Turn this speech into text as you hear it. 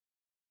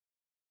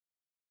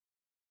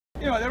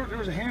You know, there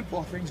was a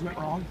handful of things went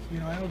wrong. You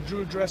know, I know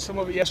Drew addressed some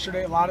of it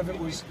yesterday. A lot of it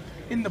was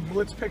in the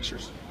blitz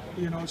pictures.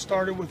 You know, it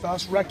started with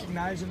us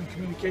recognizing and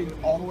communicating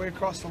all the way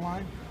across the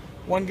line.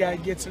 One guy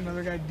gets it,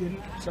 another guy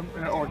didn't,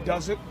 or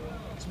does it.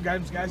 Some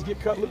guys get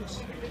cut loose.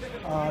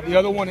 The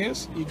other one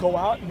is you go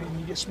out and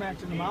you get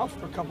smacked in the mouth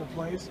for a couple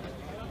plays.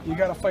 You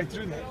got to fight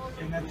through that,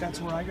 and that's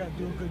where I got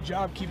to do a good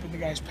job keeping the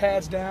guys'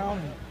 pads down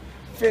and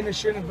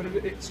finishing. But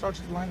it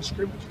starts at the line of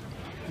scrimmage,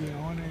 you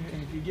know. And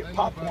if you get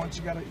popped once,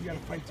 you got to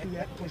fight through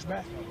that and push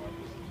back.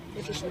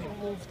 Just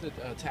moved the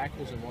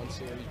tackles in one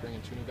series,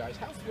 bringing 2 new guys.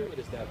 How fluid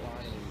is that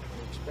line? Do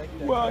you expect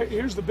that? Well,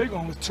 here's the big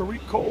one with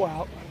Tariq Cole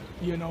out.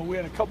 You know, we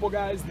had a couple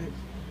guys that,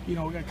 you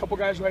know, we got a couple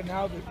guys right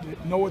now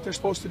that know what they're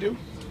supposed to do.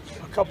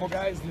 A couple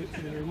guys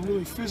that are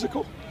really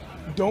physical,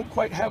 don't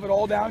quite have it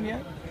all down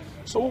yet.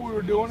 So what we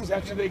were doing is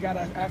after they got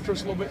after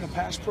us a little bit in the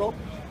pass pro,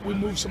 we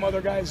moved some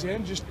other guys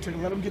in just to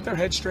let them get their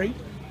head straight,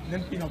 and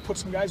then, you know, put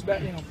some guys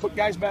back, you know, put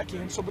guys back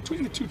in. So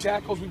between the 2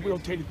 tackles, we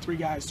rotated 3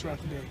 guys throughout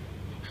the day.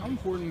 How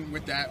important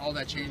with all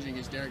that changing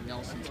is Derek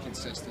Nelson's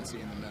consistency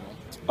in the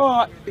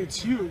middle?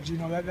 It's huge. You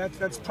know,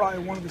 that's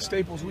probably one of the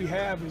staples we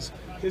have is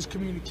his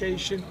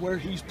communication, where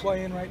he's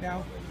playing right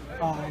now.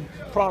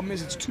 Problem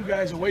is it's 2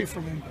 guys away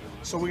from him,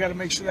 so we got to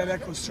make sure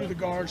that goes through the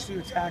guards, through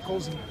the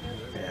tackles, and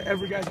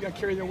every guy's got to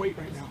carry their weight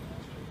right now.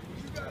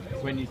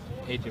 When you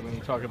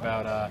talk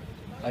about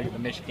like the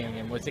Michigan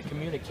game, was it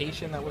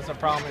communication that was a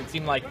problem? It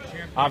seemed like,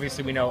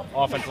 obviously we know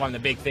offensive line, the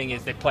big thing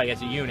is they play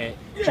as a unit.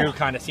 Yeah. Drew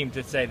kind of seemed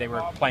to say they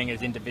were playing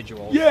as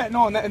individuals. Yeah,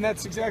 no, and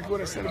that's exactly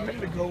what I said a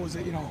minute ago, was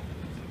that, you know,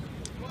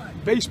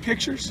 base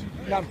pictures,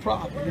 not a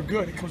problem. You're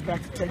good. It comes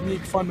back to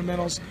technique,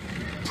 fundamentals.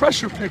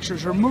 Pressure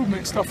pictures or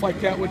movement, stuff like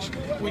that, which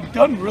we've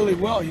done really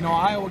well. You know,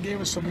 Iowa gave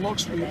us some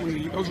looks.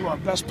 Those were our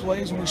best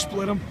plays when we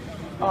split them.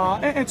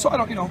 And so I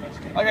don't, you know,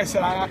 like I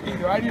said, I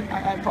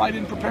probably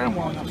didn't prepare them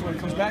well enough. So it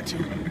comes back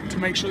to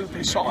make sure that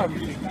they saw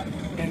everything.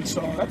 And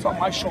so that's on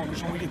my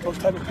shoulders when we get those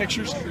type of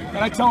pictures. And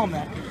I tell them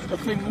that the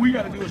thing we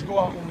got to do is go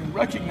out when we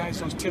recognize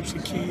those tips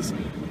and keys,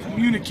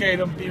 communicate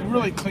them, be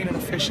really clean and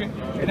efficient,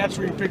 and that's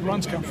where your big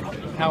runs come from.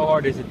 How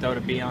hard is it though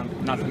to be on,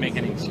 not to make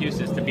any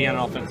excuses, to be on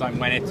an offensive line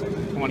when it's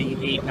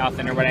 28-0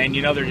 or whatever, and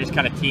you know they're just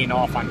kind of teeing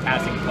off on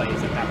passing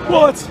plays at that point?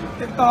 Well, it's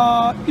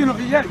you know,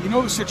 yeah, you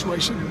know the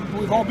situation.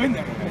 We've all been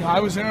there. You know, I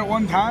was there at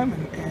one time,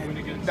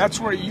 and that's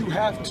where you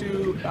have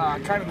to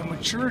kind of the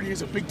maturity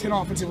as a Big Ten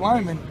offensive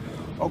lineman.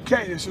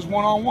 Okay, this is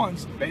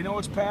one-on-ones. They know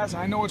it's pass.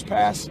 I know it's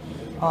pass.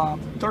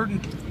 3rd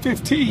and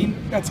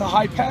 15. That's a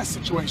high pass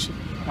situation.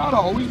 Not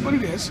always, but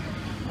it is.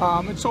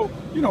 And so,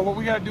 you know, what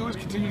we got to do is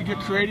continue to get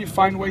creative,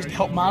 find ways to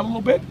help them out a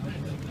little bit,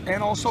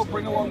 and also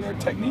bring along their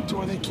technique to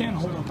where they can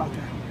hold up out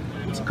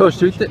there. Coach,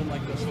 do you think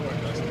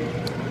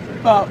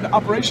the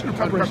operation or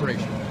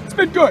preparation? It's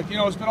been good. You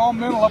know, it's been all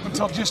mental up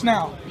until just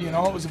now. You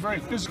know, it was a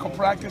very physical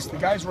practice. The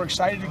guys were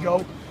excited to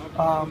go.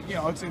 You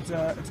know, it's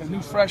a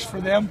new fresh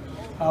for them.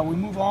 We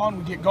move on,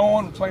 we get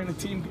going. We're playing a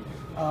team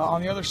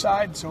on the other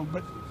side. So,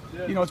 but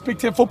you know, it's Big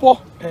Ten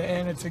football,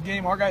 and it's a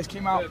game. Our guys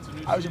came out.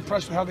 I was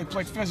impressed with how they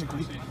played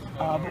physically.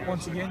 But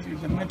once again,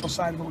 the mental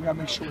side of it, we got to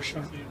make sure we're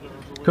sharp.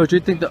 Coach, do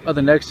you think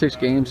the next 6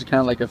 games is kind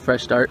of like a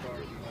fresh start?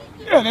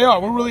 Yeah, they are.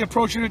 We're really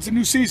approaching it. It's a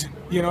new season.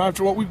 You know,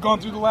 after what we've gone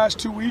through the last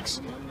 2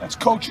 weeks, that's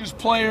coaches,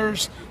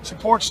 players,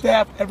 support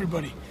staff,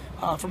 everybody.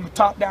 From the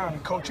top down,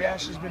 and Coach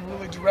Ash has been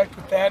really direct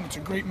with that, and it's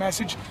a great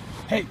message.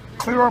 Hey,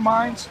 clear our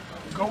minds,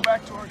 go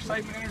back to our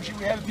excitement, energy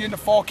we had at the end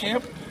of fall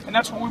camp, and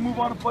that's what we move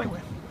on to play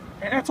with.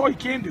 And that's all you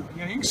can do.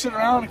 You know, you can sit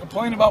around and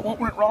complain about what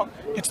went wrong.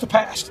 It's the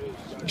past.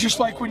 Just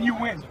like when you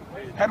win.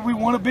 Had we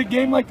won a big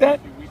game like that,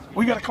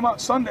 we got to come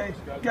out Sunday.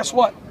 Guess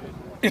what?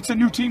 It's a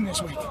new team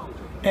this week.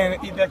 And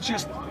that's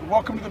just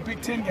welcome to the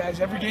Big Ten,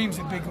 guys. Every game's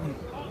a big one.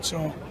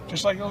 So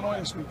just like Illinois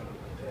this week.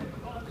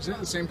 Is it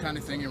the same kind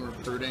of thing in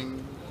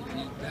recruiting?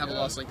 You have a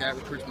loss like that,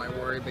 recruits might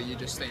worry, but you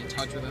just stay in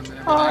touch with them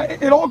and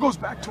everything? It all goes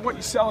back to what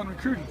you sell in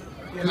recruiting.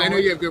 Because I know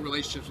you have good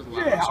relationships with a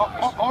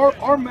lot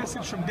of our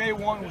message from day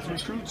one with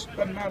recruits,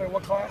 doesn't matter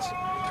what class,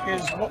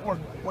 is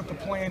what the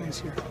plan is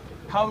here,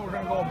 how we're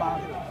going to go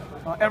about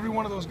it. Every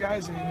one of those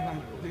guys,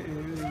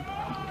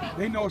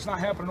 they know it's not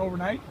happening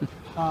overnight.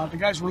 The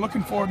guys we're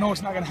looking for know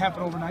it's not going to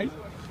happen overnight,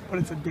 but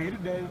it's a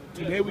day-to-day.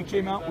 Today we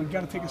came out, we've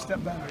got to take a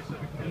step better.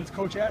 And as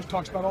Coach Ash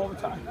talks about all the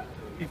time,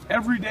 if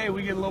every day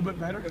we get a little bit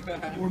better,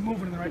 we're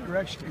moving in the right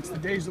direction. It's the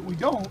days that we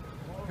don't,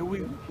 that we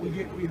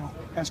get, you know,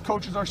 as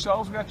coaches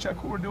ourselves, we got to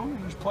check what we're doing,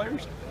 and as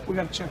players, we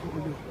got to check what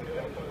we're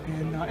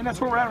doing. And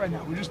that's where we're at right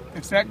now.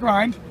 It's that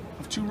grind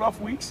of 2 rough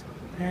weeks,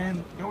 and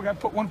you know, we got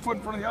to put one foot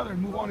in front of the other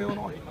and move on to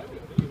Illinois.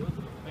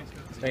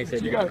 Thanks,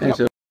 You got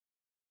it.